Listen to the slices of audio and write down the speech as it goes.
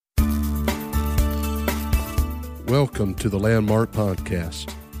Welcome to the Landmark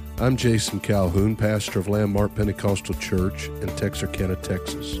Podcast. I'm Jason Calhoun, pastor of Landmark Pentecostal Church in Texarkana,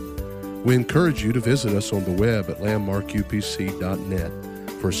 Texas. We encourage you to visit us on the web at landmarkupc.net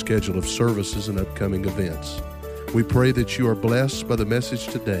for a schedule of services and upcoming events. We pray that you are blessed by the message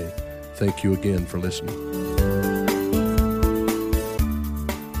today. Thank you again for listening.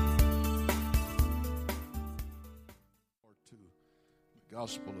 To the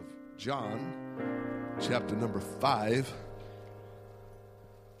Gospel of John, chapter number 5.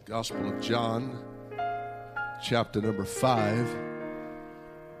 Gospel of John, chapter number 5.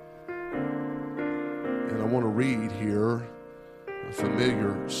 And I want to read here a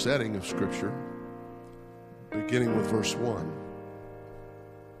familiar setting of Scripture, beginning with verse 1.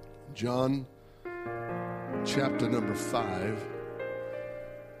 John, chapter number 5,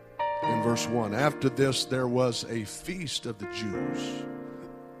 and verse 1. After this, there was a feast of the Jews,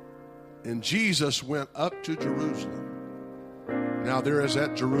 and Jesus went up to Jerusalem. Now there is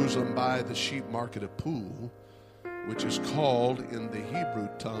at Jerusalem by the sheep market a pool, which is called in the Hebrew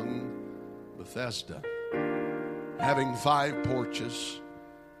tongue Bethesda, having 5 porches.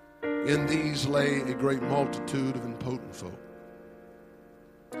 In these lay a great multitude of impotent folk,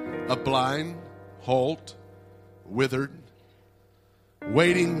 a blind, halt, withered,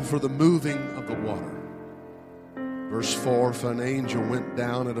 waiting for the moving of the water. Verse 4, for an angel went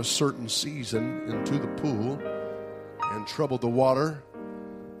down at a certain season into the pool and troubled the water.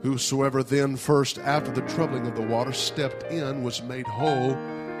 Whosoever then first after the troubling of the water stepped in was made whole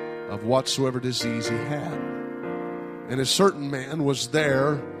of whatsoever disease he had. And a certain man was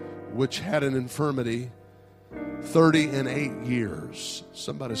there which had an infirmity 38 years.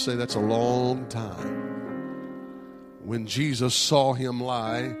 Somebody say that's a long time. When Jesus saw him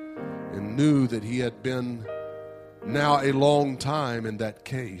lie and knew that he had been now a long time in that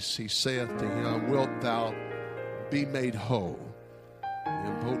case, he saith to him, wilt thou be made whole? The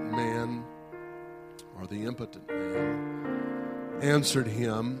impotent man, or the impotent man, answered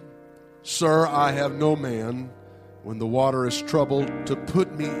him, Sir, I have no man, when the water is troubled, to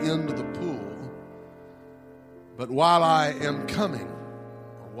put me into the pool. But while I am coming,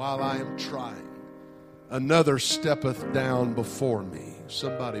 or while I am trying, another steppeth down before me.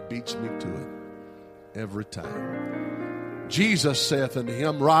 Somebody beats me to it every time. Jesus saith unto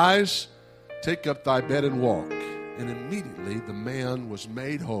him, Rise, take up thy bed and walk. And immediately the man was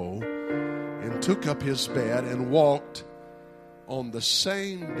made whole, and took up his bed and walked. On the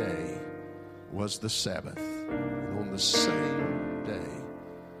same day was the Sabbath. And on the same day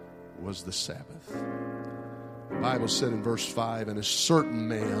was the Sabbath. The Bible said in verse 5, and a certain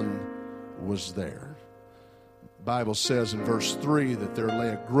man was there. The Bible says in verse 3 that there lay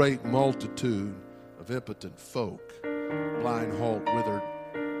a great multitude of impotent folk, blind, halt, withered,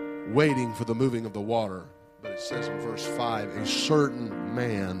 waiting for the moving of the water. But it says in verse 5, a certain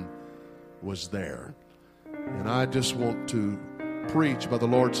man was there. And I just want to preach by the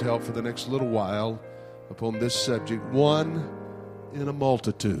Lord's help for the next little while upon this subject. One in a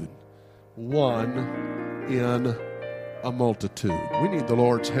multitude. One in a multitude. We need the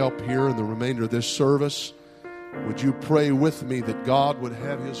Lord's help here in the remainder of this service. Would you pray with me that God would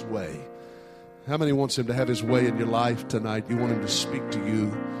have His way? How many wants Him to have His way in your life tonight? You want Him to speak to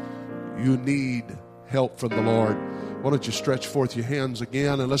you. You need help from the Lord. Why don't you stretch forth your hands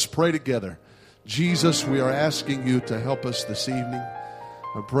again and let's pray together. Jesus, we are asking you to help us this evening.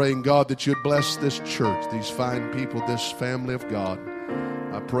 I'm praying, God, that you'd bless this church, these fine people, this family of God.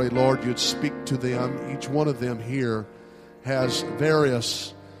 I pray, Lord, you'd speak to them. Each one of them here has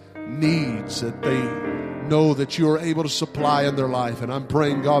various needs that they know that you are able to supply in their life. And I'm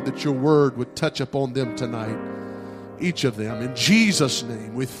praying, God, that your word would touch upon them tonight. Each of them. In Jesus'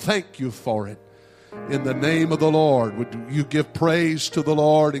 name, we thank you for it. In the name of the Lord, would you give praise to the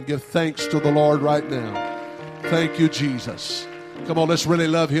Lord and give thanks to the Lord right now? Thank you, Jesus. Come on, let's really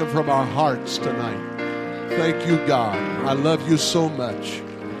love Him from our hearts tonight. Thank you, God. I love you so much.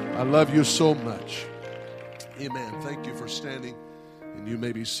 I love you so much. Amen. Thank you for standing. And you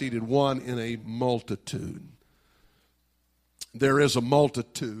may be seated. One in a multitude. There is a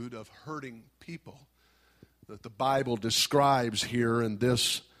multitude of hurting people that the Bible describes here in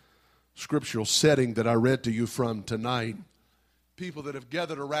this scriptural setting that I read to you from tonight. People that have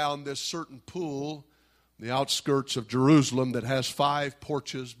gathered around this certain pool, the outskirts of Jerusalem, that has 5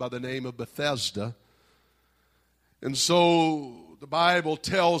 porches by the name of Bethesda. And so the Bible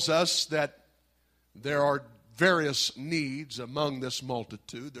tells us that there are various needs among this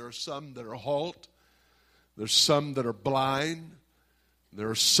multitude. There are some that are halt. There's some that are blind. There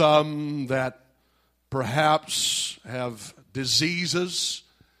are some that perhaps have diseases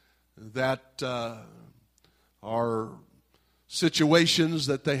that are situations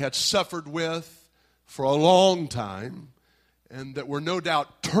that they had suffered with for a long time and that were no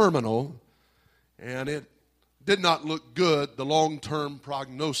doubt terminal, and it did not look good, the long-term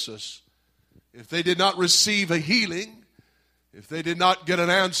prognosis. If they did not receive a healing, if they did not get an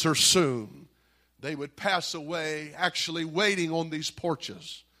answer soon, they would pass away actually waiting on these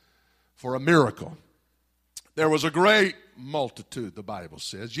porches for a miracle. There was a great multitude, the Bible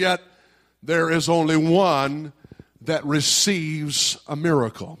says, yet there is only one that receives a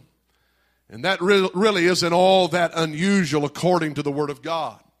miracle. And that really isn't all that unusual according to the Word of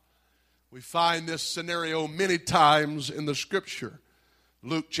God. We find this scenario many times in the Scripture.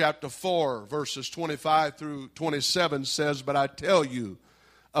 Luke chapter 4, verses 25 through 27 says, "But I tell you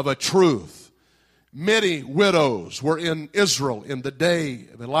of a truth, many widows were in Israel in the day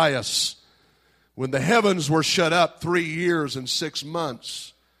of Elias, when the heavens were shut up 3 years and 6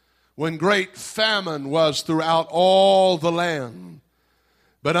 months, when great famine was throughout all the land.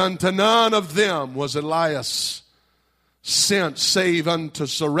 But unto none of them was Elias sent, save unto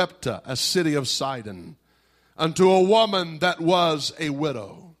Sarepta, a city of Sidon, unto a woman that was a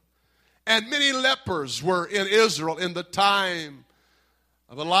widow. And many lepers were in Israel in the time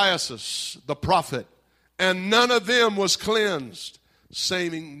of Elias the prophet, and none of them was cleansed,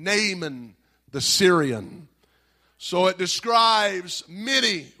 saving Naaman the Syrian." So it describes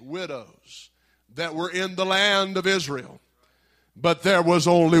many widows that were in the land of Israel, but there was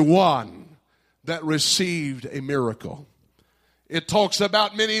only one that received a miracle. It talks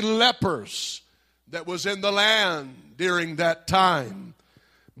about many lepers that was in the land during that time,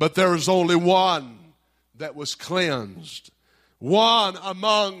 but there was only one that was cleansed. One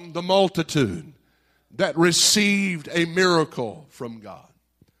among the multitude that received a miracle from God.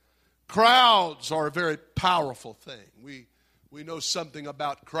 Crowds are a very powerful thing. We know something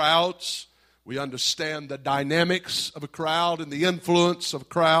about crowds. We understand the dynamics of a crowd and the influence of a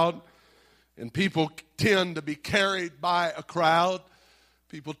crowd. And people tend to be carried by a crowd.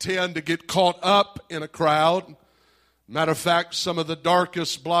 People tend to get caught up in a crowd. Matter of fact, some of the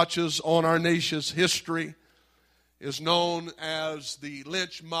darkest blotches on our nation's history is known as the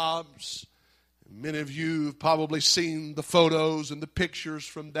lynch mobs. Many of you have probably seen the photos and the pictures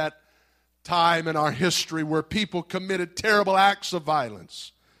from that time in our history where people committed terrible acts of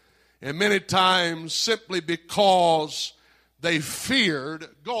violence. And many times simply because they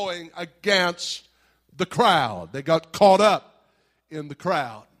feared going against the crowd. They got caught up in the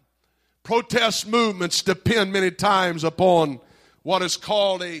crowd. Protest movements depend many times upon what is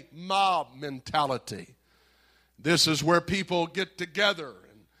called a mob mentality. This is where people get together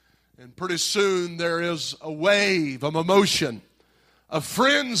and pretty soon there is a wave of emotion, a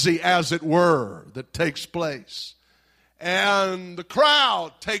frenzy, as it were, that takes place. And the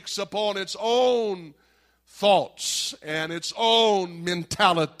crowd takes upon its own thoughts and its own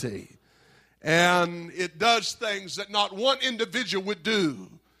mentality. And it does things that not one individual would do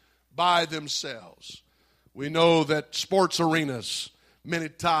by themselves. We know that sports arenas, many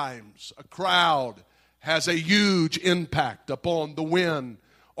times, a crowd has a huge impact upon the win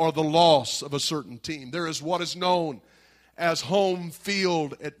or the loss of a certain team. There is what is known as home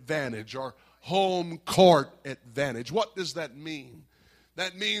field advantage or home court advantage. What does that mean?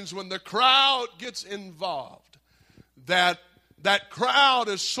 That means when the crowd gets involved, that crowd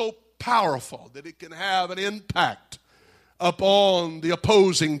is so powerful that it can have an impact upon the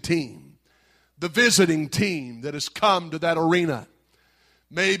opposing team, the visiting team that has come to that arena.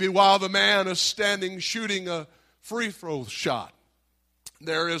 Maybe while the man is standing shooting a free throw shot,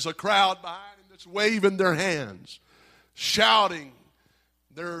 there is a crowd behind him that's waving their hands, shouting.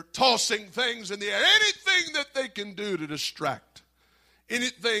 They're tossing things in the air. Anything that they can do to distract.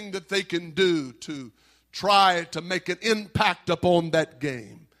 Anything that they can do to try to make an impact upon that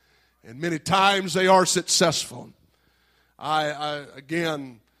game. And many times they are successful. I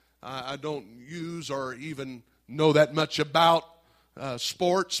don't use or even know that much about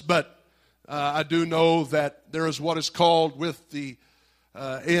sports, but I do know that there is what is called with the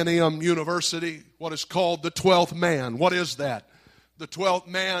A&M University, what is called the 12th man. What is that? The 12th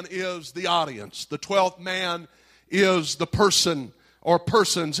man is the audience. The 12th man is the person or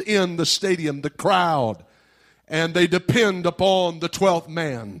persons in the stadium, the crowd. And they depend upon the 12th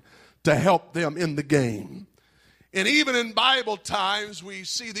man to help them in the game. And even in Bible times, we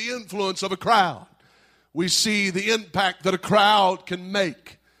see the influence of a crowd. We see the impact that a crowd can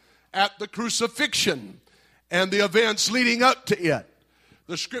make at the crucifixion and the events leading up to it.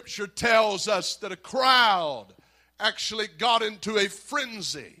 The scripture tells us that a crowd actually got into a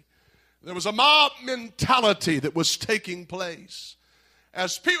frenzy. There was a mob mentality that was taking place.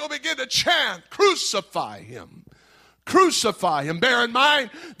 as people begin to chant, crucify him. Crucify him. Bear in mind,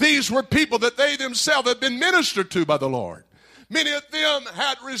 these were people that they themselves had been ministered to by the Lord. Many of them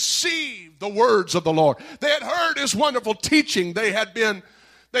had received the words of the Lord. They had heard his wonderful teaching. They had been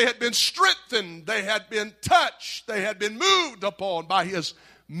strengthened. They had been touched. They had been moved upon by his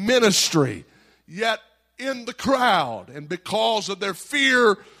ministry. Yet in the crowd, and because of their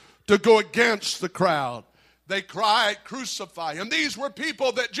fear to go against the crowd, they cried, crucify him. These were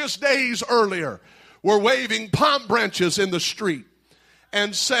people that just days earlier were waving palm branches in the street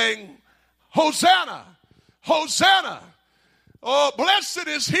and saying, Hosanna, Hosanna. Oh, blessed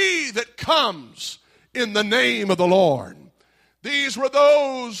is he that comes in the name of the Lord. These were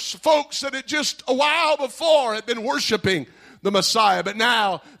those folks that had just a while before had been worshiping the Messiah, but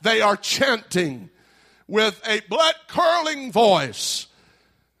now they are chanting with a blood-curdling voice,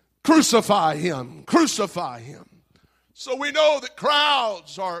 crucify him, crucify him. So we know that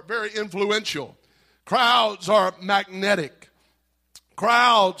crowds are very influential. Crowds are magnetic.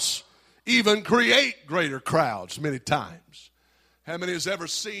 Crowds even create greater crowds many times. How many has ever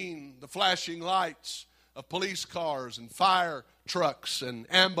seen the flashing lights of police cars and fire trucks and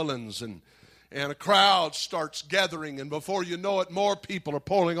ambulance and a crowd starts gathering, and before you know it, more people are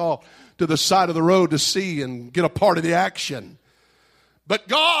pulling off to the side of the road to see and get a part of the action. But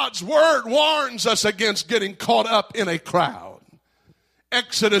God's word warns us against getting caught up in a crowd.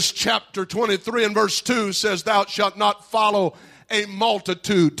 Exodus chapter 23 and verse 2 says, thou shalt not follow a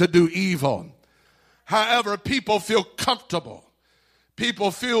multitude to do evil. However, people feel comfortable.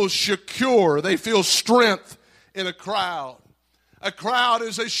 People feel secure. They feel strength in a crowd. A crowd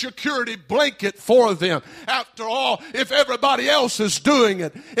is a security blanket for them. After all, if everybody else is doing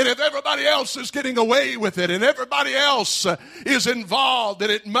it, and if everybody else is getting away with it, and everybody else is involved,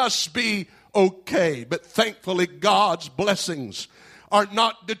 then it must be okay. But thankfully, God's blessings are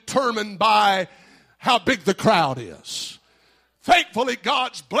not determined by how big the crowd is. Thankfully,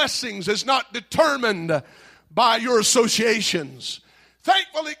 God's blessings is not determined by your associations.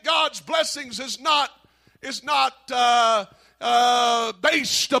 Thankfully, God's blessings is not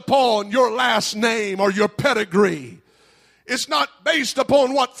based upon your last name or your pedigree. It's not based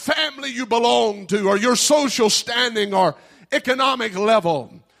upon what family you belong to or your social standing or economic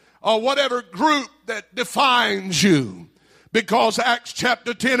level or whatever group that defines you. Because Acts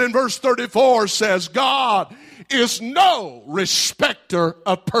chapter 10 and verse 34 says, God is no respecter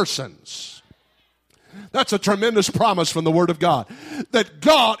of persons. That's a tremendous promise from the Word of God. That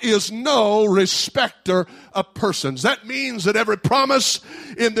God is no respecter of persons. That means that every promise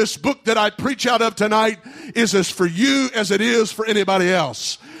in this book that I preach out of tonight is as for you as it is for anybody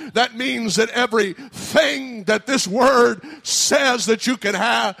else. That means that everything that this Word says that you can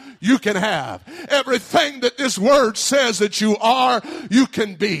have, you can have. Everything that this Word says that you are, you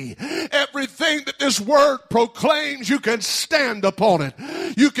can be. Everything that this Word proclaims, you can stand upon it.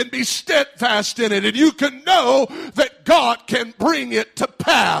 You can be steadfast in it, and you can know that God can bring it to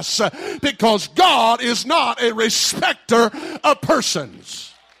pass, because God is not a respecter of persons.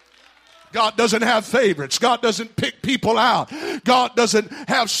 God doesn't have favorites. God doesn't pick people out. God doesn't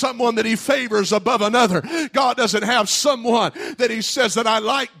have someone that he favors above another. God doesn't have someone that he says that I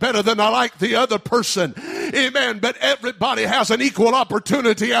like better than I like the other person. Amen. But everybody has an equal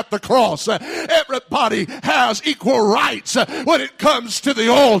opportunity at the cross. Everybody has equal rights when it comes to the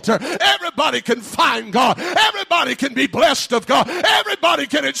altar. Everybody can find God. Everybody can be blessed of God. Everybody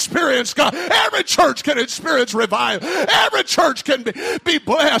can experience God. Every church can experience revival. Every church can be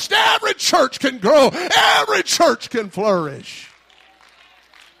blessed. Every church can grow. Every church can flourish.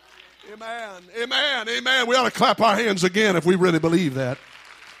 Amen. Amen. Amen. We ought to clap our hands again if we really believe that.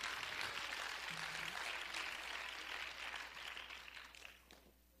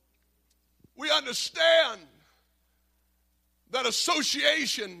 We understand that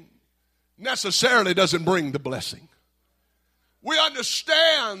association necessarily doesn't bring the blessing. We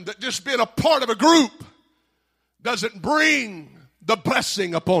understand that just being a part of a group doesn't bring the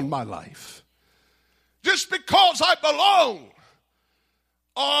blessing upon my life. Just because I belong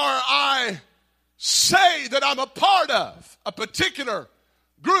or I say that I'm a part of a particular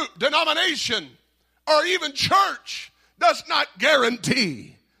group, denomination, or even church does not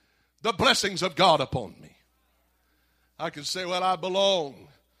guarantee the blessings of God upon me. I can say, well, I belong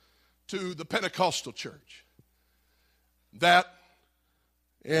to the Pentecostal church. That,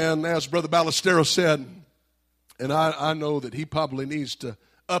 and as Brother Ballesteros said, and I know that he probably needs to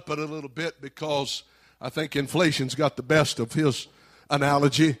up it a little bit because I think inflation's got the best of his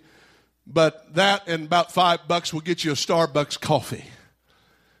analogy. But that and about $5 will get you a Starbucks coffee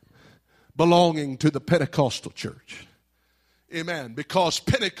belonging to the Pentecostal church. Amen. Because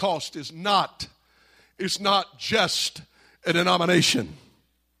Pentecost is not just a denomination.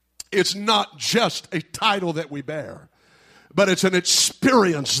 It's not just a title that we bear, but it's an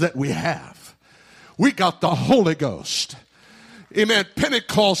experience that we have. We got the Holy Ghost. Amen.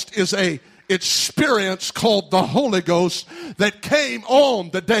 Pentecost is a experience called the Holy Ghost that came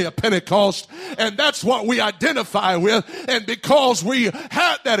on the day of Pentecost, and that's what we identify with. And because we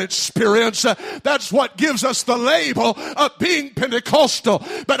had that experience, that's what gives us the label of being Pentecostal.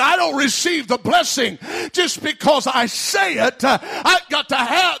 But I don't receive the blessing just because I say it. I've got to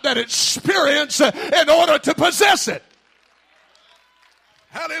have that experience in order to possess it.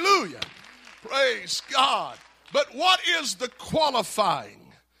 Hallelujah. Praise God. But what is the qualifying?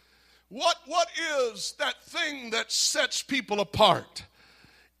 What is that thing that sets people apart?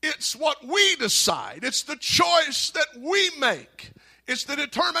 It's what we decide. It's the choice that we make. It's the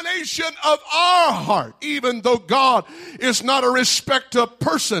determination of our heart. Even though God is not a respecter of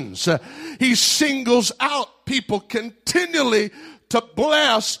persons, He singles out people continually to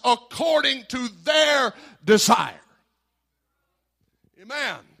bless according to their desire.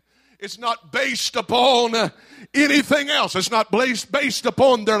 Amen. It's not based upon anything else. It's not based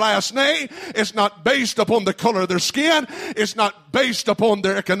upon their last name. It's not based upon the color of their skin. It's not based upon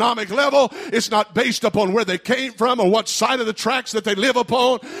their economic level. It's not based upon where they came from or what side of the tracks that they live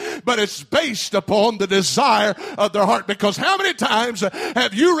upon. But it's based upon the desire of their heart. Because how many times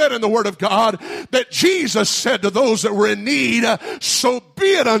have you read in the Word of God that Jesus said to those that were in need, so be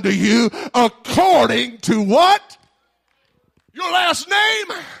it unto you according to what? Your last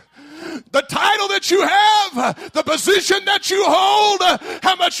name. The title that you have, the position that you hold,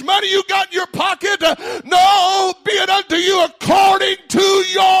 how much money you got in your pocket. No, be it unto you according to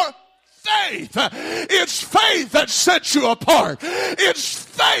your faith. It's faith that sets you apart. It's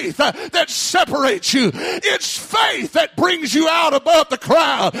faith that separates you. It's faith that brings you out above the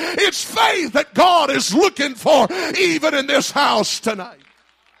crowd. It's faith that God is looking for even in this house tonight.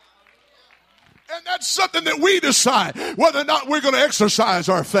 And that's something that we decide whether or not we're going to exercise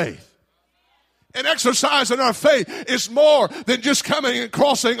our faith. And exercising our faith is more than just coming and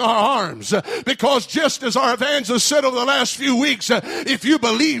crossing our arms. Because just as our evangelist said over the last few weeks, if you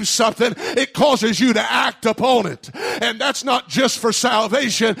believe something, it causes you to act upon it. And that's not just for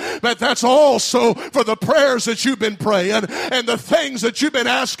salvation, but that's also for the prayers that you've been praying and the things that you've been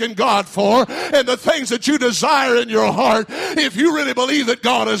asking God for and the things that you desire in your heart. If you really believe that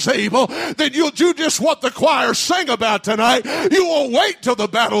God is able, then you'll do just what the choir sang about tonight. You won't wait till the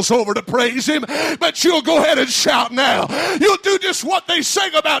battle's over to praise Him, but you'll go ahead and shout now. You'll do just what they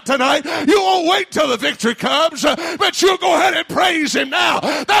sing about tonight. You won't wait till the victory comes, but you'll go ahead and praise Him now.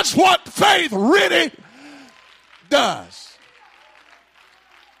 That's what faith really does.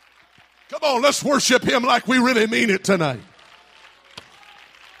 Come on, let's worship Him like we really mean it tonight.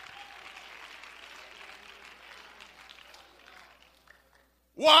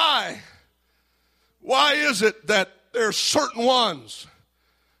 Why? Why is it that there are certain ones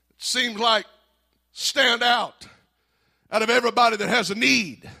it seems like stand out of everybody that has a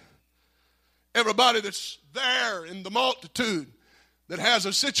need? Everybody that's there in the multitude that has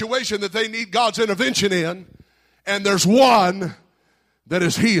a situation that they need God's intervention in, and there's one that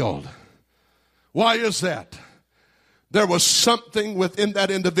is healed. Why is that? There was something within that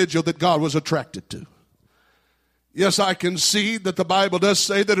individual that God was attracted to. Yes, I can see that the Bible does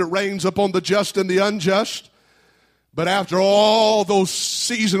say that it rains upon the just and the unjust. But after all those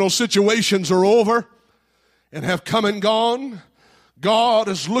seasonal situations are over and have come and gone, God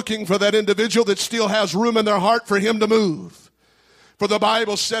is looking for that individual that still has room in their heart for Him to move. For the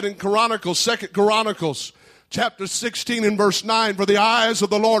Bible said in Chronicles, 2 Chronicles, chapter 16 and verse 9, for the eyes of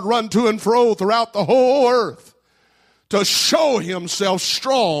the Lord run to and fro throughout the whole earth to show Himself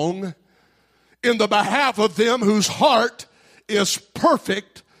strong in the behalf of them whose heart is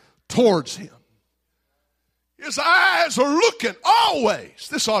perfect towards Him. His eyes are looking always.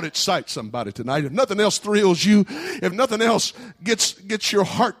 This ought to excite somebody tonight. If nothing else thrills you, if nothing else gets your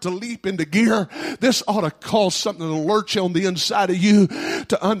heart to leap into gear, this ought to cause something to lurch on the inside of you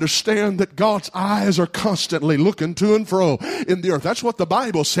to understand that God's eyes are constantly looking to and fro in the earth. That's what the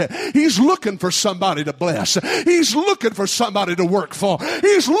Bible said. He's looking for somebody to bless. He's looking for somebody to work for.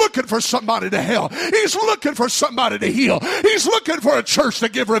 He's looking for somebody to help. He's looking for somebody to heal. He's looking for a church to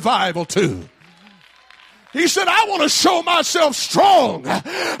give revival to. He said, I want to show myself strong.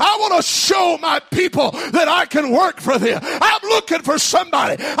 I want to show my people that I can work for them. I'm looking for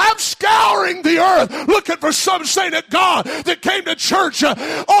somebody. I'm scouring the earth looking for some saint of God that came to church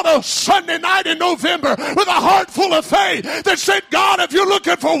on a Sunday night in November with a heart full of faith that said, God, if you're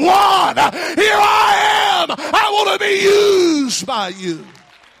looking for one, here I am. I want to be used by you.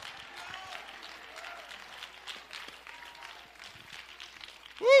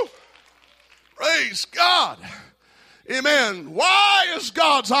 Woo. Praise God. Amen. Why is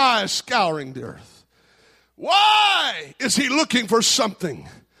God's eyes scouring the earth? Why is he looking for something?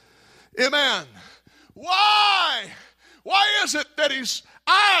 Amen. Why is it that his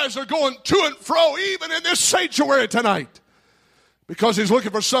eyes are going to and fro even in this sanctuary tonight? Because he's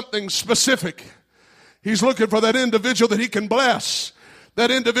looking for something specific. He's looking for that individual that he can bless.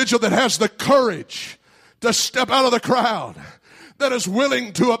 That individual that has the courage to step out of the crowd. That is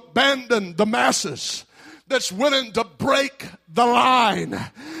willing to abandon the masses. That's willing to break the line.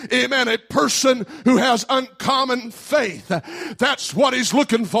 Amen. A person who has uncommon faith. That's what he's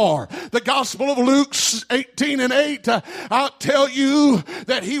looking for. The Gospel of Luke 18:8. I'll tell you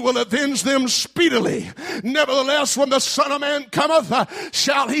that he will avenge them speedily. Nevertheless, when the Son of Man cometh,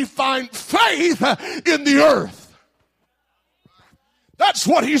 shall he find faith in the earth. That's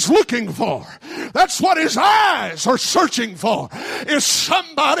what he's looking for. That's what his eyes are searching for, is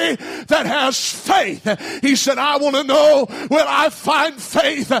somebody that has faith. He said, I want to know, when I find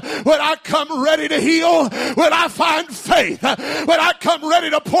faith, when I come ready to heal, when I find faith, when I come ready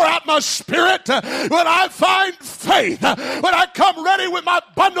to pour out my spirit, when I find faith, when I come ready with my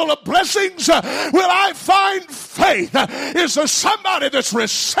bundle of blessings, will I find faith? Is there somebody that's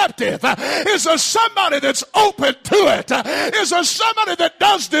receptive? Is there somebody that's open to it? Is there somebody that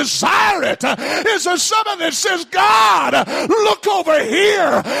does desire it? Is there somebody that says, God, look over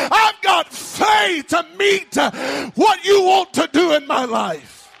here. I've got faith to meet what you want to do in my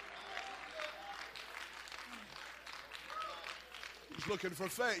life. He's looking for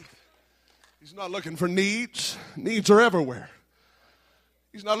faith. He's not looking for needs. Needs are everywhere.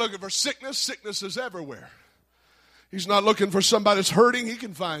 He's not looking for sickness. Sickness is everywhere. He's not looking for somebody that's hurting. He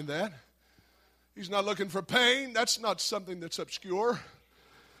can find that. He's not looking for pain. That's not something that's obscure.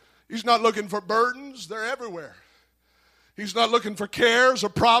 He's not looking for burdens. They're everywhere. He's not looking for cares or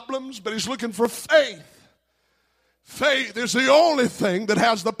problems, but he's looking for faith. Faith is the only thing that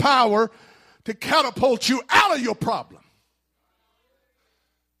has the power to catapult you out of your problem.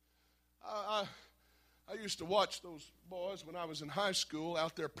 I used to watch those boys when I was in high school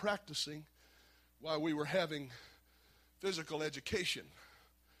out there practicing while we were having physical education.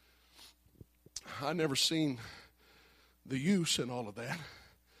 I never seen the use in all of that.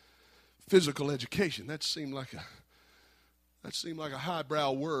 Physical education, that seemed like a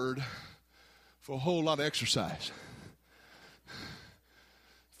highbrow word for a whole lot of exercise.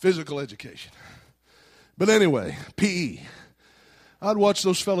 Physical education. But anyway, PE. I'd watch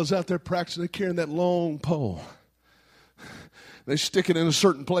those fellas out there practicing. They're carrying that long pole. They stick it in a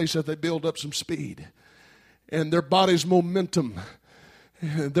certain place that they build up some speed. And their body's momentum,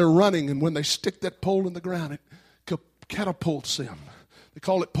 they're running, and when they stick that pole in the ground, it catapults them. They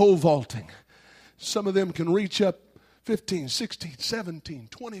call it pole vaulting. Some of them can reach up 15, 16, 17,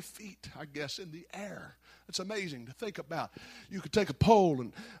 20 feet, I guess, in the air. It's amazing to think about. You could take a pole,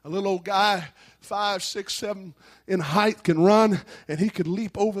 and a little old guy, 5, 6, 7 in height, can run, and he could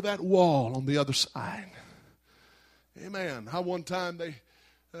leap over that wall on the other side. Amen. One time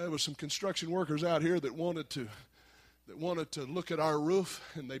there was some construction workers out here that wanted to look at our roof,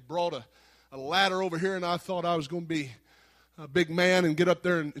 and they brought a ladder over here, and I thought I was going to be a big man and get up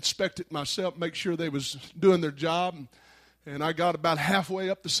there and inspect it myself, make sure they was doing their job. And I got about halfway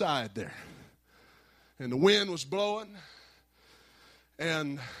up the side there. And the wind was blowing.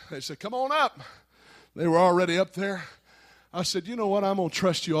 And they said, come on up. They were already up there. I said, you know what? I'm going to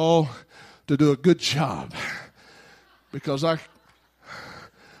trust you all to do a good job. Because I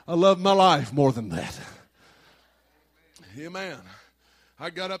love my life more than that. Amen. I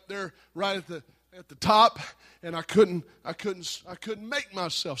got up there right at the top, and I couldn't make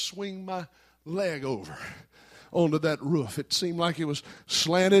myself swing my leg over onto that roof. It seemed like it was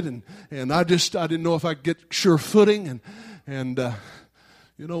slanted, and I didn't know if I could get sure footing, and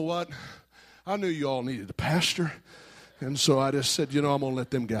you know what? I knew you all needed a pastor, and so I just said, I'm going to let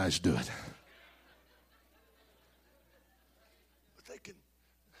them guys do it.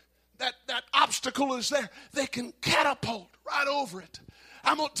 But that obstacle is there. They can catapult right over it.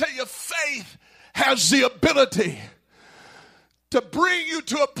 I'm going to tell you, faith has the ability to bring you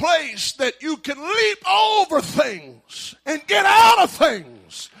to a place that you can leap over things and get out of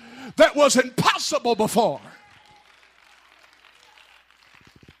things that was impossible before.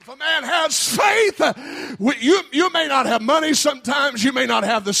 If a man has faith, you may not have money sometimes, you may not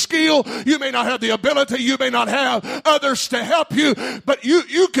have the skill, you may not have the ability, you may not have others to help you, but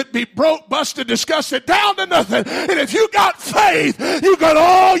you could be broke, busted, disgusted, down to nothing. And if you got faith, you got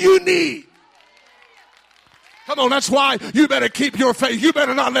all you need. Come on, that's why you better keep your faith. You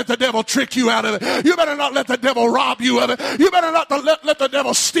better not let the devil trick you out of it. You better not let the devil rob you of it. You better not let the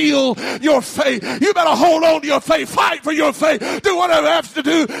devil steal your faith. You better hold on to your faith. Fight for your faith. Do whatever you have to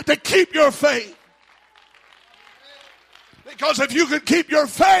do to keep your faith. Because if you can keep your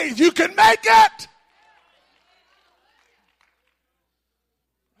faith, you can make it.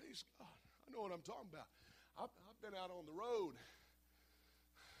 Praise God. I know what I'm talking about. I've been out on the road.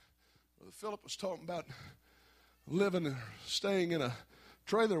 Brother Philip was talking about living and staying in a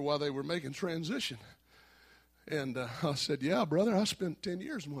trailer while they were making transition. And I said, yeah, brother, I spent 10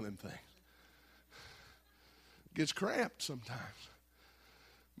 years in one of them things. Gets cramped sometimes.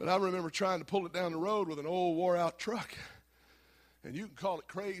 But I remember trying to pull it down the road with an old wore-out truck. And you can call it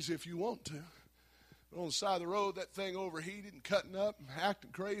crazy if you want to. But on the side of the road, that thing overheated and cutting up and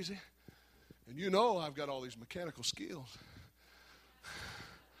acting crazy. And you know I've got all these mechanical skills.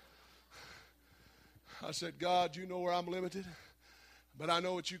 I said, God, you know where I'm limited, but I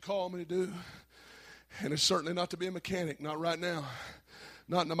know what you call me to do. And it's certainly not to be a mechanic, not right now.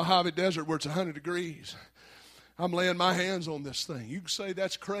 Not in the Mojave Desert where it's 100 degrees. I'm laying my hands on this thing. You can say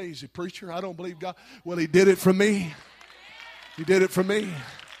that's crazy, preacher. I don't believe God. Well, he did it for me. He did it for me.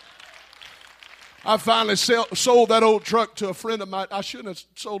 I finally sold that old truck to a friend of mine. I shouldn't have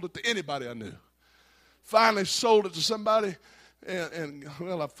sold it to anybody I knew. Finally sold it to somebody. And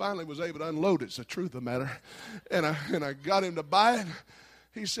I finally was able to unload it. It's the truth of the matter. And I got him to buy it.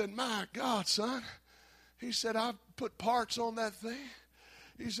 He said, my God, son. He said, I've put parts on that thing.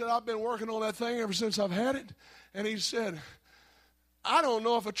 He said, I've been working on that thing ever since I've had it. And he said, I don't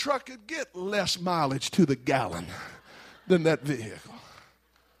know if a truck could get less mileage to the gallon than that vehicle.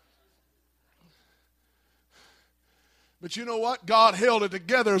 But you know what? God held it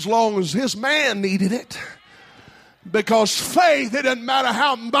together as long as his man needed it. Because faith, it doesn't matter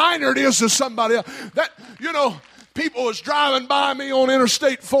how minor it is to somebody else. That, people was driving by me on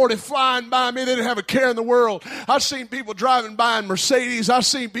Interstate 40, flying by me. They didn't have a care in the world. I've seen people driving by in Mercedes. I've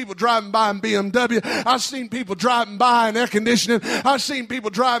seen people driving by in BMW. I've seen people driving by in air conditioning. I've seen people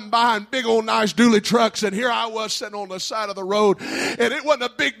driving by in big old nice dually trucks. And here I was sitting on the side of the road. And it wasn't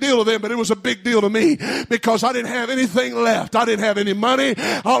a big deal to them, but it was a big deal to me. Because I didn't have anything left. I didn't have any money.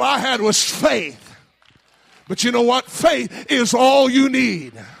 All I had was faith. But you know what? Faith is all you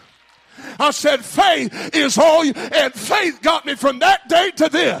need. I said faith is all you, and faith got me from that day to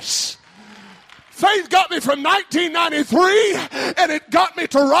this. Faith got me from 1993, and it got me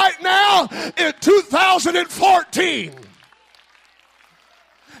to right now in 2014.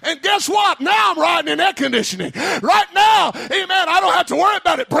 And guess what? Now I'm riding in air conditioning. Right now, amen, I don't have to worry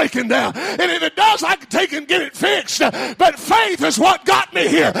about it breaking down. And if it does, I can take and get it fixed. But faith is what got me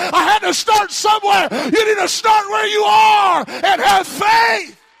here. I had to start somewhere. You need to start where you are and have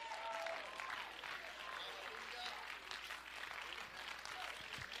faith.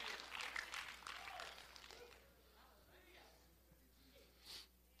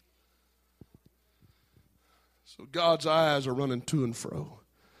 So God's eyes are running to and fro.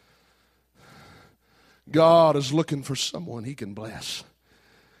 God is looking for someone he can bless.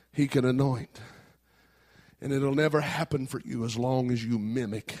 He can anoint. And it'll never happen for you as long as you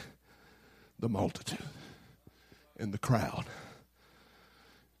mimic the multitude and the crowd.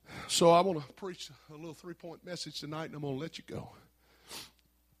 So I want to preach a little 3-point message tonight, and I'm going to let you go.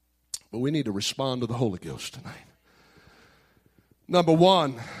 But we need to respond to the Holy Ghost tonight. Number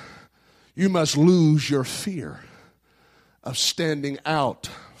one, you must lose your fear of standing out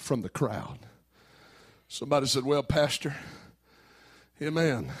from the crowd. Somebody said, well, Pastor,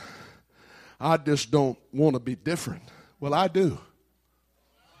 amen, I just don't want to be different. Well, I do.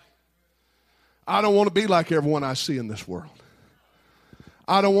 I don't want to be like everyone I see in this world.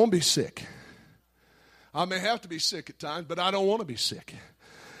 I don't want to be sick. I may have to be sick at times, but I don't want to be sick.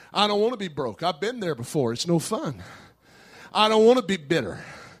 I don't want to be broke. I've been there before. It's no fun. I don't want to be bitter.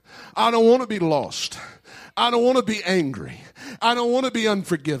 I don't want to be lost. I don't want to be angry. I don't want to be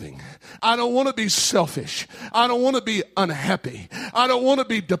unforgiving. I don't want to be selfish. I don't want to be unhappy. I don't want to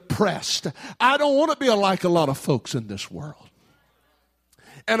be depressed. I don't want to be like a lot of folks in this world.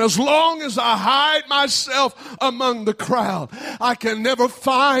 And as long as I hide myself among the crowd, I can never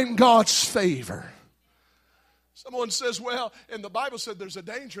find God's favor. Someone says, well, and the Bible said there's a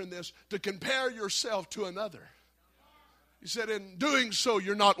danger in this, to compare yourself to another. He said, in doing so,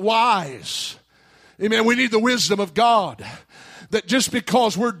 you're not wise. Amen. We need the wisdom of God. That just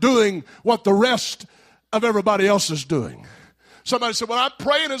because we're doing what the rest of everybody else is doing. Somebody said, well, I'm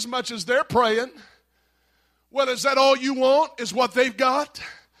praying as much as they're praying. Well, is that all you want? Is what they've got?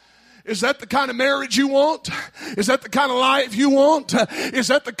 Is that the kind of marriage you want? Is that the kind of life you want? Is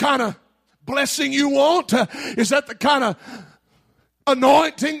that the kind of blessing you want? Is that the kind of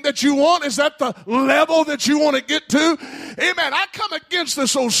anointing that you want? Is that the level that you want to get to? Amen. I come against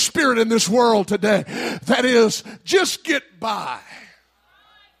this old spirit in this world today that is just get by.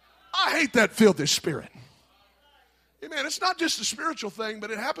 I hate that filthy spirit. Amen. It's not just a spiritual thing, but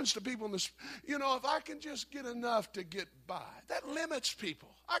it happens to people in this. You know, if I can just get enough to get by, that limits people.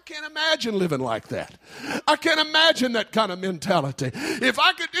 I can't imagine living like that. I can't imagine that kind of mentality. If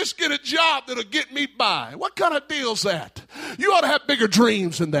I could just get a job that'll get me by, what kind of deal's that? You ought to have bigger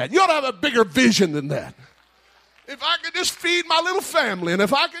dreams than that. You ought to have a bigger vision than that. If I could just feed my little family, and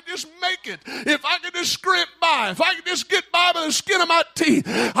if I could just make it, if I could just scrape by, if I could just get by the skin of my teeth,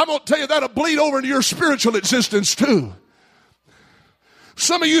 I'm going to tell you that'll bleed over into your spiritual existence too.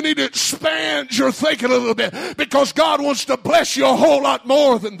 Some of you need to expand your thinking a little bit because God wants to bless you a whole lot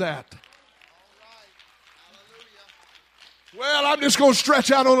more than that. Well, I'm just going to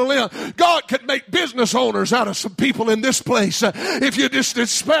stretch out on a limb. God could make business owners out of some people in this place if you just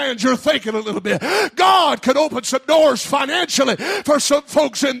expand your thinking a little bit. God could open some doors financially for some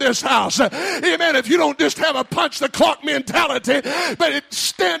folks in this house. Amen. If you don't just have a punch the clock mentality, but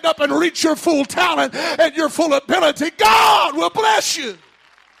stand up and reach your full talent and your full ability, God will bless you.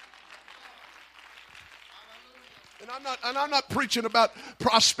 And I'm not preaching about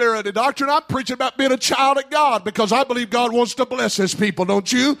prosperity doctrine. I'm preaching about being a child of God because I believe God wants to bless his people,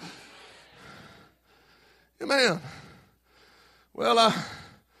 don't you? Amen. Well,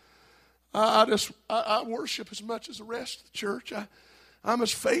 I worship as much as the rest of the church. I'm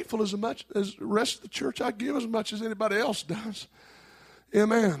as faithful as much as the rest of the church. I give as much as anybody else does.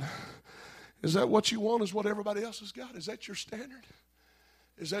 Amen. Is that what you want? Is what everybody else has got? Is that your standard?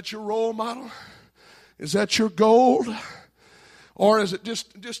 Is that your role model? Is that your goal? Or is it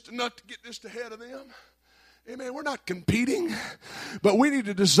just enough to get just ahead of them? Amen. We're not competing, but we need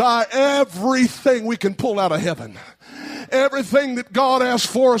to desire everything we can pull out of heaven. Everything that God has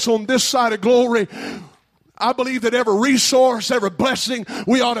for us on this side of glory. I believe that every resource, every blessing,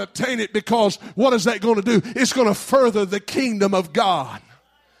 we ought to obtain it because what is that going to do? It's going to further the kingdom of God.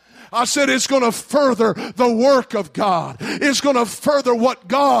 I said it's going to further the work of God. It's going to further what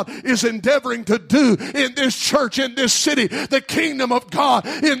God is endeavoring to do in this church, in this city, the kingdom of God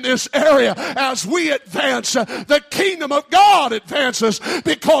in this area. As we advance, the kingdom of God advances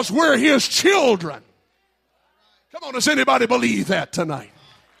because we're his children. Come on, does anybody believe that tonight?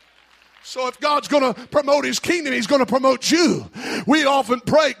 So if God's going to promote his kingdom, he's going to promote you. We often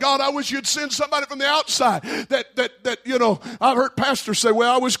pray, God, I wish you'd send somebody from the outside that you know, I've heard pastors say,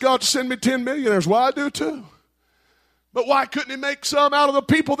 well, I wish God to send me 10 millionaires. Well, I do too. But why couldn't he make some out of the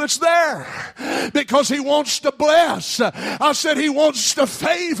people that's there? Because he wants to bless. I said he wants to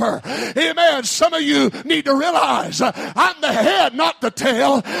favor. Amen. Some of you need to realize I'm the head, not the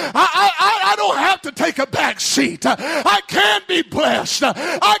tail. I don't have to take a back seat. I can be blessed.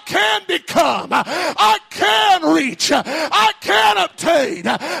 I can become. I can reach. I can obtain.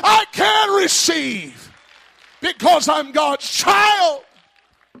 I can receive. Because I'm God's child.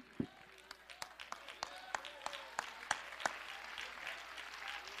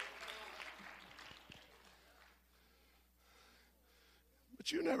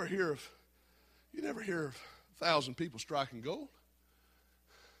 But you never hear of 1,000 people striking gold.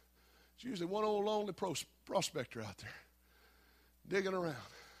 It's usually one old lonely prospector out there digging around.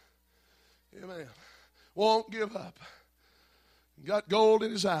 Amen. Won't give up. Got gold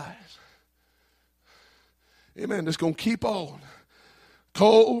in his eyes. Amen. Just going to keep on.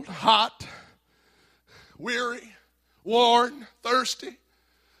 Cold, hot, weary, worn, thirsty,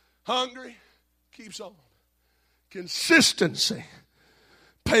 hungry. Keeps on. Consistency.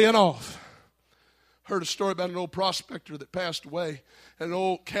 Paying off. Heard a story about an old prospector that passed away at an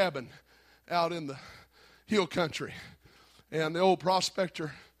old cabin out in the hill country. And the old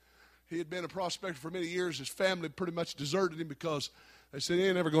prospector, he had been a prospector for many years. His family pretty much deserted him because they said he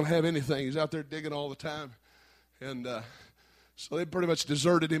ain't never going to have anything. He's out there digging all the time. And so they pretty much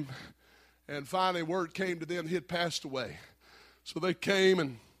deserted him. And finally word came to them he had passed away. So they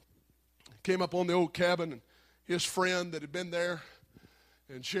came up on the old cabin. And his friend that had been there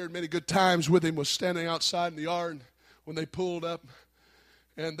and shared many good times with him was standing outside in the yard when they pulled up.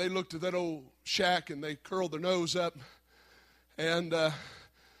 And they looked at that old shack and they curled their nose up. And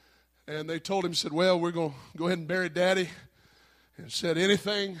they told him, said, well, we're going to go ahead and bury Daddy. and said,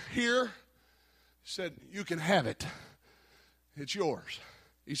 anything here? He said, you can have it. It's yours.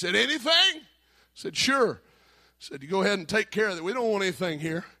 He said, anything? I said, sure. He said, you go ahead and take care of it. We don't want anything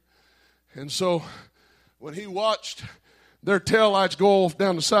here. And so when he watched their taillights go off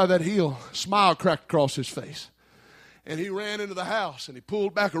down the side of that hill, a smile cracked across his face. And he ran into the house and he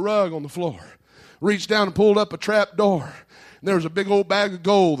pulled back a rug on the floor, reached down and pulled up a trap door. And there was a big old bag of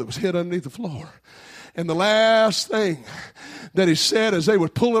gold that was hid underneath the floor. And the last thing that he said as they were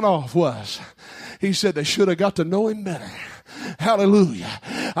pulling off was, he said they should have got to know him better. Hallelujah.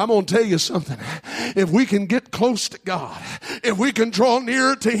 I'm going to tell you something. If we can get close to God, if we can draw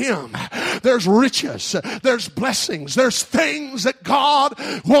nearer to Him, there's riches, there's blessings, there's things that God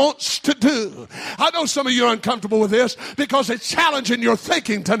wants to do. I know some of you are uncomfortable with this because it's challenging your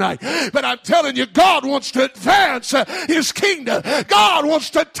thinking tonight. But I'm telling you, God wants to advance His kingdom. God wants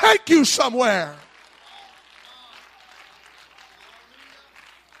to take you somewhere.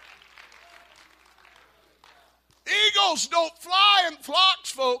 Eagles don't fly in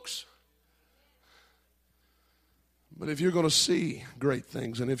flocks, folks. But if you're going to see great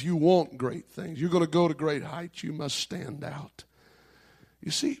things, and if you want great things, you're going to go to great heights, you must stand out.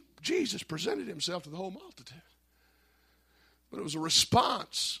 You see, Jesus presented Himself to the whole multitude. But it was a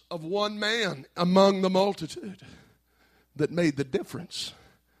response of one man among the multitude that made the difference.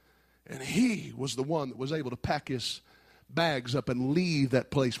 And He was the one that was able to pack his bags up and leave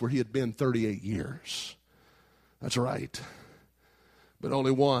that place where he had been 38 years. That's right. But only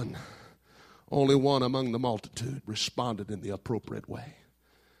one among the multitude responded in the appropriate way.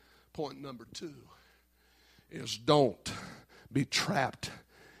 Point number 2 is don't be trapped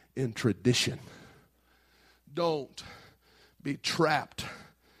in tradition. Don't be trapped.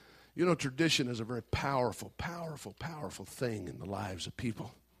 You know, tradition is a very powerful, powerful, powerful thing in the lives of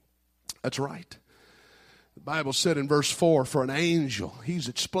people. That's right. The Bible said in verse 4, for an angel, he's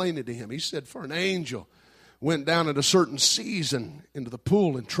explained it to him. He said, for an angel went down at a certain season into the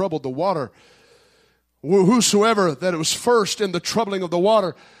pool and troubled the water. Whosoever that it was first in the troubling of the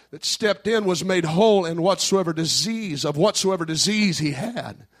water that stepped in was made whole in whatsoever disease he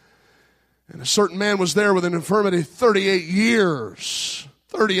had. And a certain man was there with an infirmity 38 years.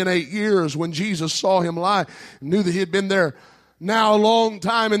 38 years when Jesus saw him lie and knew that he had been there now a long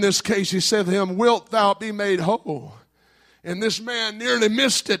time in this case. He said to him, wilt thou be made whole? And this man nearly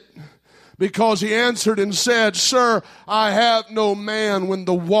missed it, because he answered and said, sir, I have no man when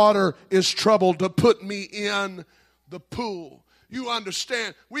the water is troubled to put me in the pool. You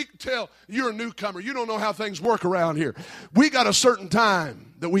understand? We can tell you're a newcomer. You don't know how things work around here. We got a certain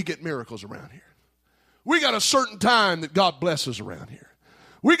time that we get miracles around here. We got a certain time that God blesses around here.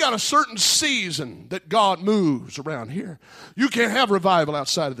 We got a certain season that God moves around here. You can't have revival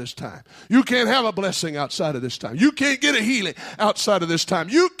outside of this time. You can't have a blessing outside of this time. You can't get a healing outside of this time.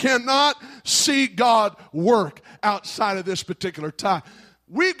 You cannot see God work outside of this particular time.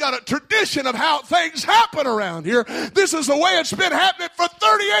 We've got a tradition of how things happen around here. This is the way it's been happening for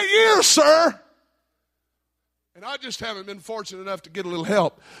 38 years, sir. And I just haven't been fortunate enough to get a little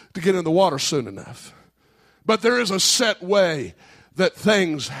help to get in the water soon enough. But there is a set way that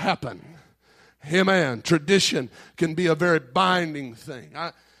things happen. Amen. Tradition can be a very binding thing.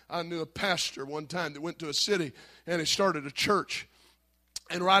 I knew a pastor one time that went to a city and he started a church.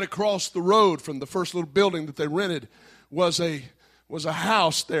 And right across the road from the first little building that they rented was a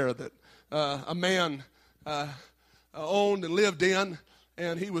house there that a man owned and lived in.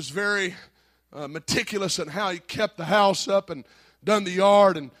 And he was very meticulous in how he kept the house up and done the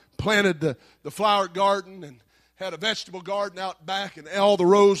yard and planted the flower garden and had a vegetable garden out back, and all the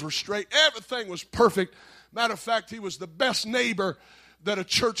rows were straight. Everything was perfect. Matter of fact, he was the best neighbor that a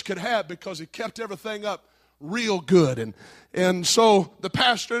church could have because he kept everything up real good. And so the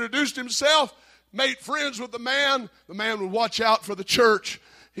pastor introduced himself, made friends with the man. The man would watch out for the church.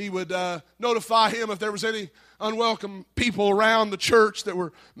 He would notify him if there was any unwelcome people around the church that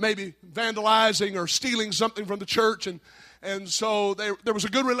were maybe vandalizing or stealing something from the church. And so there was a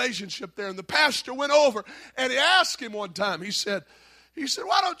good relationship there. And the pastor went over and he asked him one time, he said,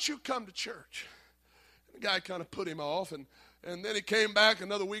 why don't you come to church? And the guy kind of put him off. And then he came back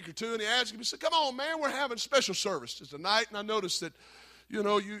another week or two and he asked him, he said, come on, man, we're having special services tonight. And I noticed that, you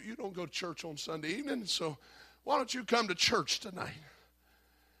don't go to church on Sunday evening. So why don't you come to church tonight?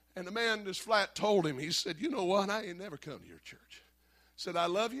 And the man just flat told him, he said, you know what, I ain't never come to your church. He said, I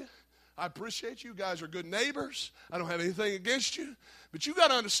love you. I appreciate you. You guys are good neighbors. I don't have anything against you. But you got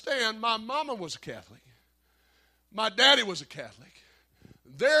to understand, my mama was a Catholic. My daddy was a Catholic.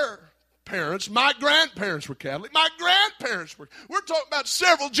 Their parents, my grandparents were Catholic. My grandparents were. We're talking about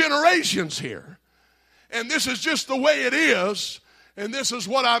several generations here. And this is just the way it is and this is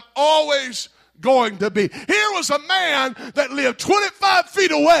what I'm always going to be. Here was a man that lived 25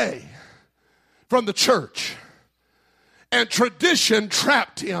 feet away from the church. And tradition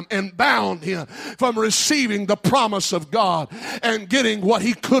trapped him and bound him from receiving the promise of God and getting what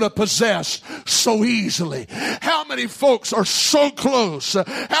he could have possessed so easily. How many folks are so close?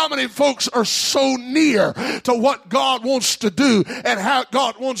 How many folks are so near to what God wants to do and how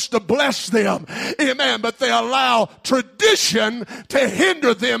God wants to bless them? Amen. But they allow tradition to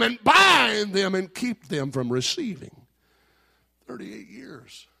hinder them and bind them and keep them from receiving. 38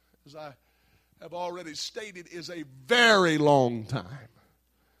 years, as I have already stated, is a very long time.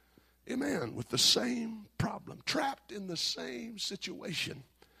 Amen. With the same problem, trapped in the same situation.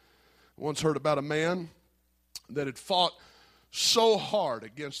 I once heard about a man that had fought so hard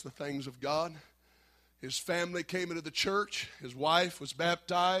against the things of God. His family came into the church. His wife was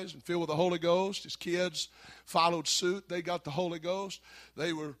baptized and filled with the Holy Ghost. His kids followed suit. They got the Holy Ghost.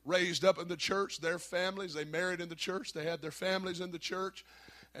 They were raised up in the church. Their families, they married in the church. They had their families in the church.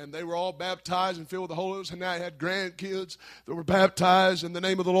 And they were all baptized and filled with the Holy Ghost. And now he had grandkids that were baptized in the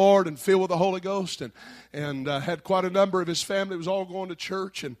name of the Lord and filled with the Holy Ghost. And had quite a number of his family was all going to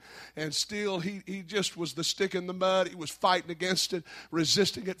church. And still he just was the stick in the mud. He was fighting against it,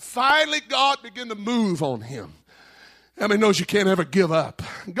 resisting it. Finally, God began to move on him. How many knows you can't ever give up?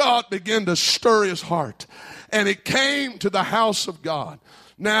 God began to stir his heart. And he came to the house of God.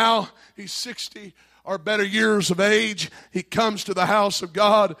 Now he's 60 or better years of age. He comes to the house of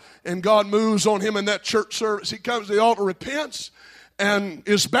God, and God moves on him in that church service. He comes to the altar, repents, and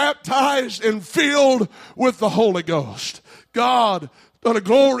is baptized and filled with the Holy Ghost. God done a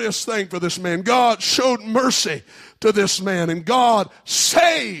glorious thing for this man. God showed mercy to this man, and God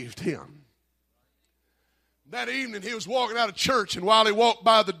saved him. That evening, he was walking out of church, and while he walked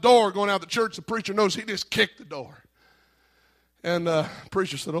by the door going out of the church, the preacher knows he just kicked the door. And the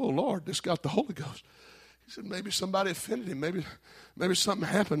preacher said, "Oh, Lord, this got the Holy Ghost." He said, maybe somebody offended him. Maybe something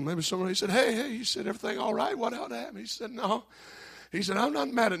happened. Maybe someone, he said, hey, he said, everything all right? What happened? He said, no. He said, I'm not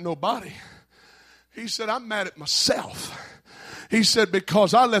mad at nobody. He said, I'm mad at myself. He said,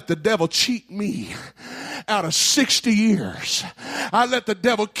 because I let the devil cheat me out of 60 years. I let the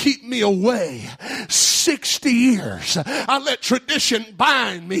devil keep me away 60 years. I let tradition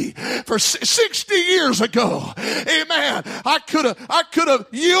bind me for 60 years ago. Amen. I could have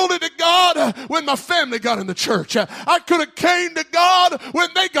yielded to God when my family got in the church. I could have came to God when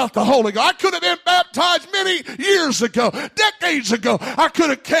they got the Holy Ghost. I could have been baptized many years ago, decades ago. I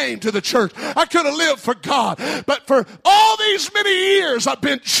could have came to the church. I could have lived for God. But for all these many years I've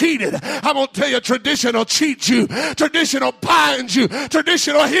been cheated. I'm going to tell you, tradition will cheat you. Tradition will bind you.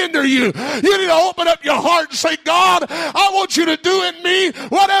 Tradition will hinder you. You need to open up your heart and say, God, I want you to do in me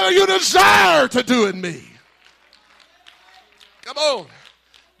whatever you desire to do in me. Come on.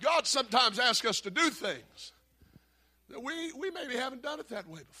 God sometimes asks us to do things that we maybe haven't done it that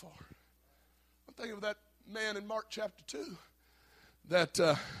way before. I'm thinking of that man in Mark chapter 2 that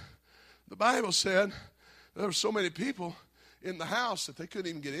the Bible said there were so many people in the house that they couldn't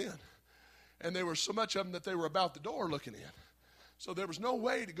even get in. And there were so much of them that they were about the door looking in. So there was no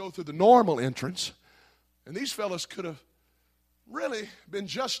way to go through the normal entrance. And these fellas could have really been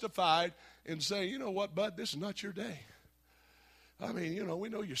justified in saying, you know what, bud, this is not your day. I mean, you know, we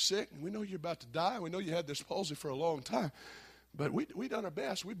know you're sick, and we know you're about to die. We know you had this palsy for a long time. But we done our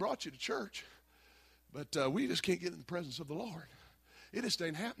best. We brought you to church. But we just can't get in the presence of the Lord. It just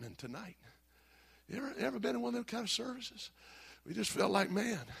ain't happening tonight. You ever been in one of them kind of services? We just felt like,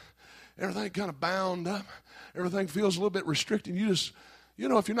 man, everything kind of bound up. Everything feels a little bit restricted. You just, you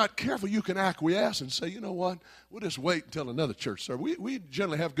know, if you're not careful, you can acquiesce and say, you know what, we'll just wait until another church service. We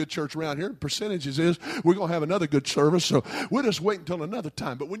generally have good church around here. Percentages is we're going to have another good service, so we'll just wait until another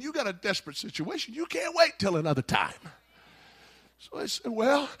time. But when you got a desperate situation, you can't wait till another time. So they said,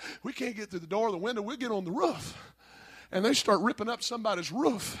 well, we can't get through the door or the window. We'll get on the roof. And they start ripping up somebody's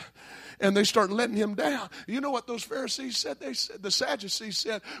roof. And they start letting him down. You know what those Pharisees said? They said, the Sadducees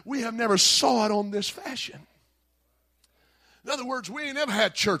said, we have never saw it on this fashion. In other words, we ain't never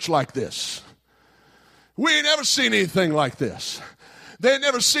had church like this. We ain't ever seen anything like this. They ain't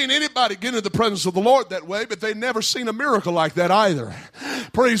never seen anybody get into the presence of the Lord that way, but they never seen a miracle like that either.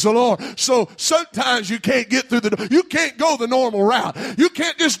 Praise the Lord. So sometimes you can't get through you can't go the normal route. You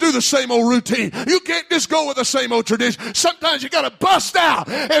can't just do the same old routine. You can't just go with the same old tradition. Sometimes you got to bust out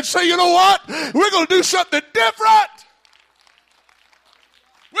and say, you know what? We're going to do something different.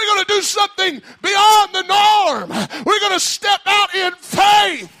 We're going to do something beyond the norm. We're going to step out in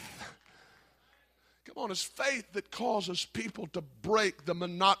faith. Come on, it's faith that causes people to break the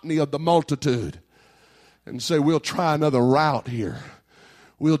monotony of the multitude. and say, we'll try another route here.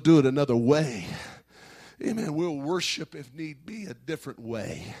 We'll do it another way. Amen. We'll worship, if need be, a different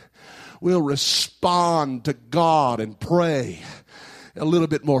way. We'll respond to God and pray a little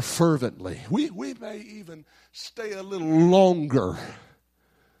bit more fervently. We may even stay a little longer.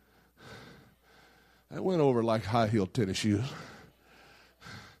 That went over like high-heeled tennis shoes.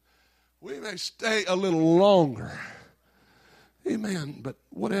 We may stay a little longer. Amen. But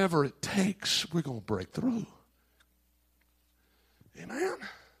whatever it takes, we're going to break through. Amen.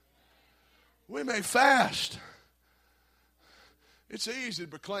 We may fast. It's easy to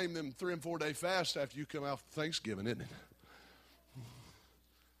proclaim them 3 and 4 day fast after you come out from Thanksgiving, isn't it?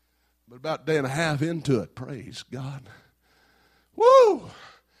 But about a day and a half into it, praise God. Woo!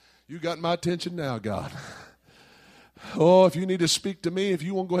 You got my attention now, God. Oh, if you need to speak to me, if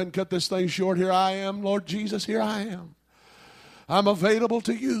you want to go ahead and cut this thing short, here I am, Lord Jesus, here I am. I'm available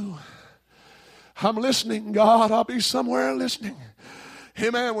to you. I'm listening, God. I'll be somewhere listening.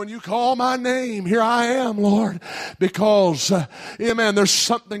 Amen. When you call my name, here I am, Lord. Because, amen, there's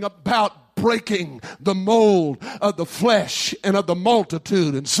something about breaking the mold of the flesh and of the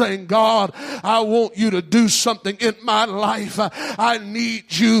multitude and saying, God, I want you to do something in my life. I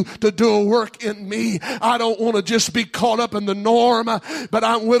need you to do a work in me. I don't want to just be caught up in the norm, but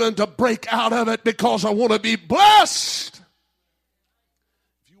I'm willing to break out of it because I want to be blessed.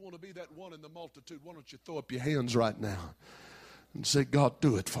 If you want to be that one in the multitude, why don't you throw up your hands right now and say, God,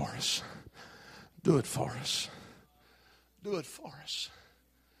 do it for us. Do it for us. Do it for us.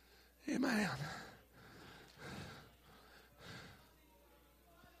 Amen.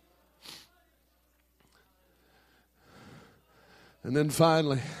 And then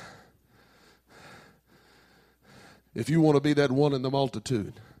finally, if you want to be that one in the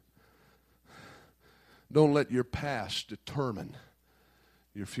multitude, don't let your past determine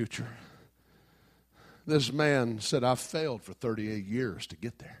your future. This man said, I failed for 38 years to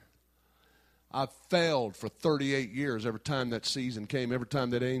get there. I failed for 38 years every time that season came, every time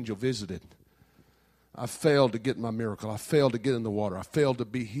that angel visited. I failed to get my miracle. I failed to get in the water. I failed to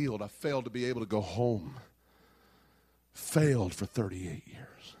be healed. I failed to be able to go home. Failed for 38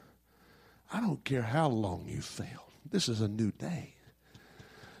 years. I don't care how long you failed. This is a new day.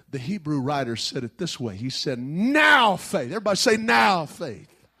 The Hebrew writer said it this way. He said, now faith. Everybody say now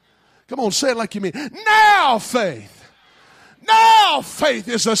faith. Come on, say it like you mean. Now faith. Now faith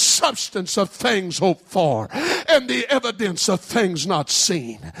is a substance of things hoped for and the evidence of things not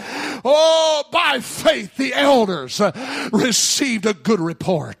seen. Oh, by faith the elders received a good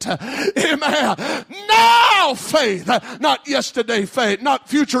report. Amen. Now faith, not yesterday faith, not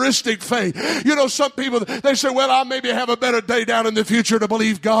futuristic faith. You know, some people, they say, well, I'll maybe have a better day down in the future to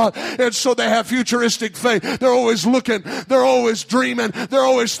believe God. And so they have futuristic faith. They're always looking. They're always dreaming. They're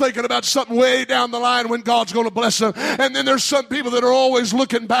always thinking about something way down the line when God's going to bless them. And then there's some people that are always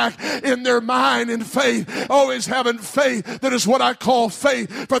looking back in their mind in faith, always having faith that is what I call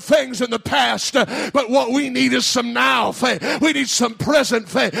faith for things in the past. But what we need is some now faith. We need some present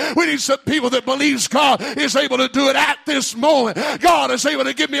faith. We need some people that believes God is able to do it at this moment. God is able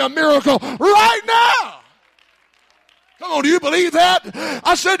to give me a miracle right now. Come on, do you believe that?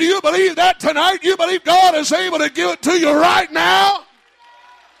 I said, do you believe that tonight? You believe God is able to give it to you right now?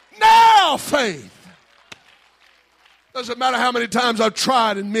 Now faith. Doesn't matter how many times I've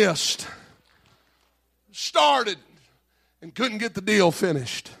tried and missed. Started and couldn't get the deal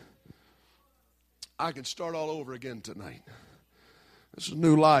finished. I can start all over again tonight. This is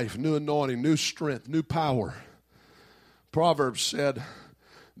new life, new anointing, new strength, new power. Proverbs said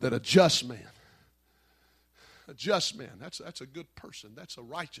that a just man, that's a good person, that's a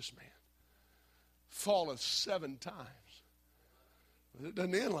righteous man, falleth 7 times. But it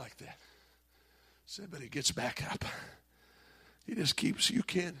doesn't end like that. Said, but he gets back up. He just keeps, you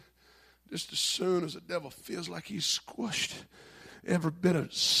can't, just as soon as the devil feels like he's squished, every bit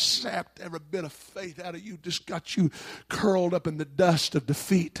of sapped, every bit of faith out of you, just got you curled up in the dust of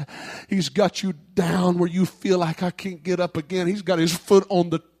defeat. He's got you down where you feel like I can't get up again. He's got his foot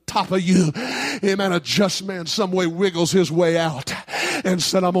on the top of you. Amen. A just man some way wiggles his way out and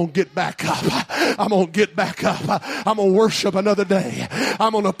said, I'm going to get back up. I'm going to get back up. I'm going to worship another day.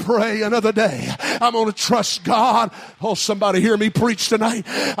 I'm going to pray another day. I'm going to trust God. Oh, somebody hear me preach tonight.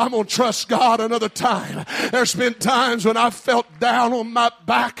 I'm going to trust God another time. There's been times when I felt down on my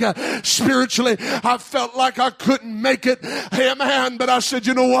back spiritually. I felt like I couldn't make it. Amen. But I said,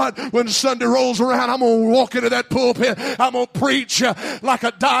 you know what? When Sunday rolls around, I'm going to walk into that pulpit. I'm going to preach like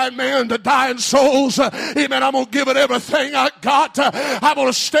a dying man to dying souls. Amen. I'm going to give it everything I got. I'm going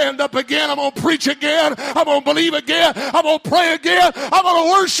to stand up again. I'm going to preach again. I'm going to believe again. I'm going to pray again. I'm going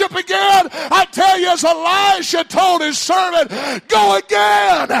to worship again. I tell you, as Elisha told his servant, go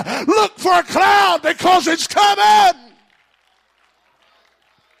again. Look for a cloud because it's coming.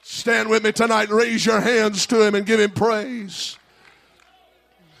 Stand with me tonight and raise your hands to him and give him praise.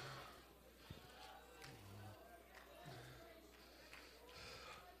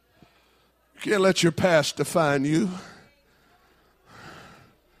 You can't let your past define you.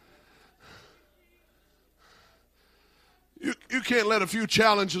 You can't let a few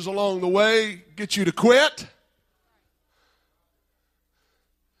challenges along the way get you to quit.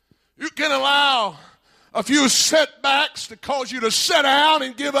 You can't allow a few setbacks to cause you to sit down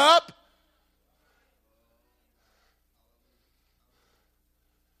and give up.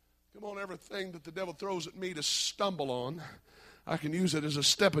 Come on, everything that the devil throws at me to stumble on, I can use it as a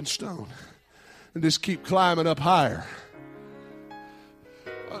stepping stone and just keep climbing up higher.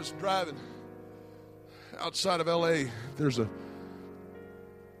 I was driving outside of L.A. There's the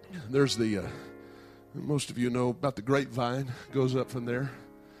most of you know about the grapevine, goes up from there.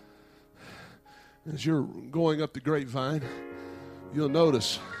 As you're going up the grapevine, you'll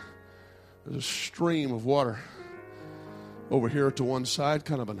notice there's a stream of water over here to one side,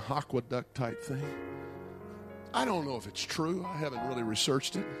 kind of an aqueduct type thing. I don't know if it's true. I haven't really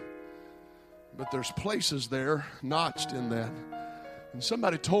researched it. But there's places there notched in that. And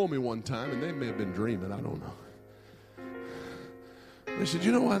somebody told me one time, and they may have been dreaming, I don't know. They said,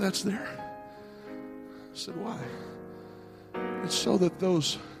 you know why that's there? I said, why? It's so that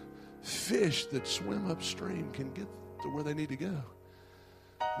those fish that swim upstream can get to where they need to go.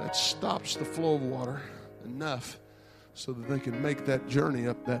 That stops the flow of water enough so that they can make that journey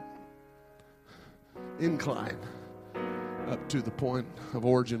up that incline up to the point of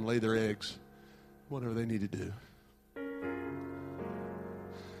origin, lay their eggs, whatever they need to do.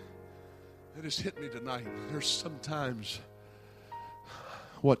 It just hit me tonight. There's sometimes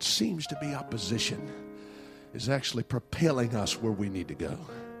what seems to be opposition is actually propelling us where we need to go.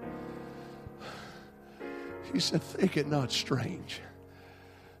 He said, think it not strange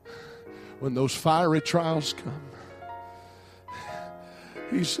when those fiery trials come.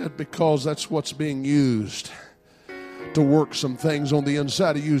 He said, because that's what's being used to work some things on the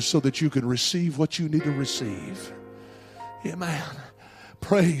inside of you so that you can receive what you need to receive. Amen.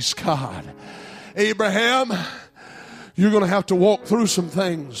 Praise God. Abraham, you're going to have to walk through some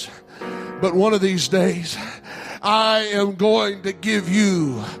things. But one of these days, I'm going to give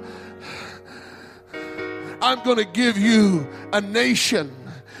you a nation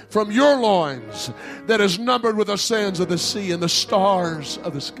from your loins that is numbered with the sands of the sea and the stars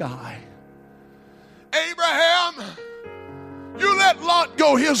of the sky. Abraham, you let Lot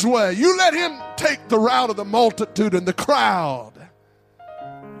go his way. You let him take the route of the multitude and the crowd.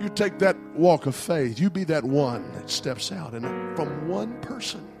 You take that walk of faith. You be that one that steps out. And from one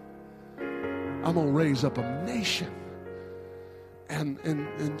person, I'm going to raise up a nation. And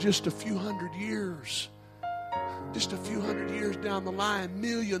in just a few hundred years, down the line,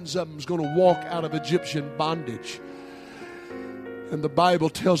 millions of them is going to walk out of Egyptian bondage. And the Bible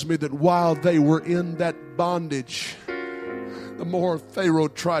tells me that while they were in that bondage, the more Pharaoh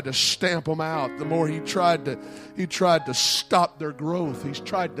tried to stamp them out, the more he tried to stop their growth. He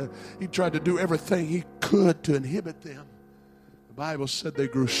tried to do everything he could to inhibit them. The Bible said they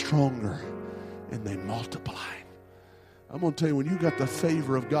grew stronger and they multiplied. I'm going to tell you, when you got the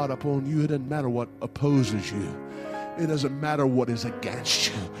favor of God upon you, it doesn't matter what opposes you. It doesn't matter what is against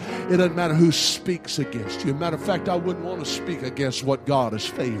you. It doesn't matter who speaks against you. Matter of fact, I wouldn't want to speak against what God has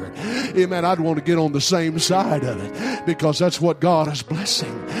favored. Amen. I'd want to get on the same side of it because that's what God is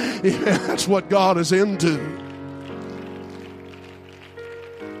blessing. Amen. That's what God is into.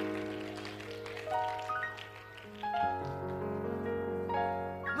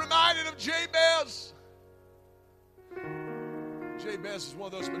 Reminded of Jabez. Jabez is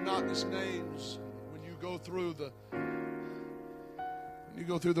one of those monotonous names. When you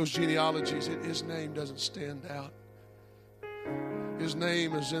go through those genealogies, his name doesn't stand out. His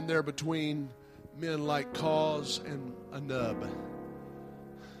name is in there between men like Cause and Anub.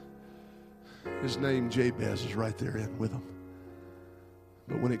 His name, Jabez, is right there in with him.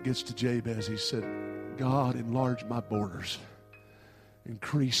 But when it gets to Jabez, he said, God, enlarge my borders.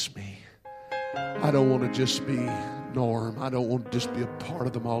 Increase me. I don't want to just be Norm. I don't want to just be a part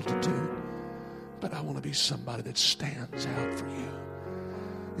of the multitude. But I want to be somebody that stands out for you.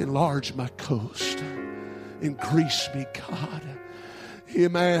 Enlarge my coast. Increase me, God.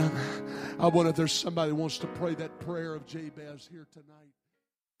 Amen. I wonder if there's somebody who wants to pray that prayer of Jabez here tonight.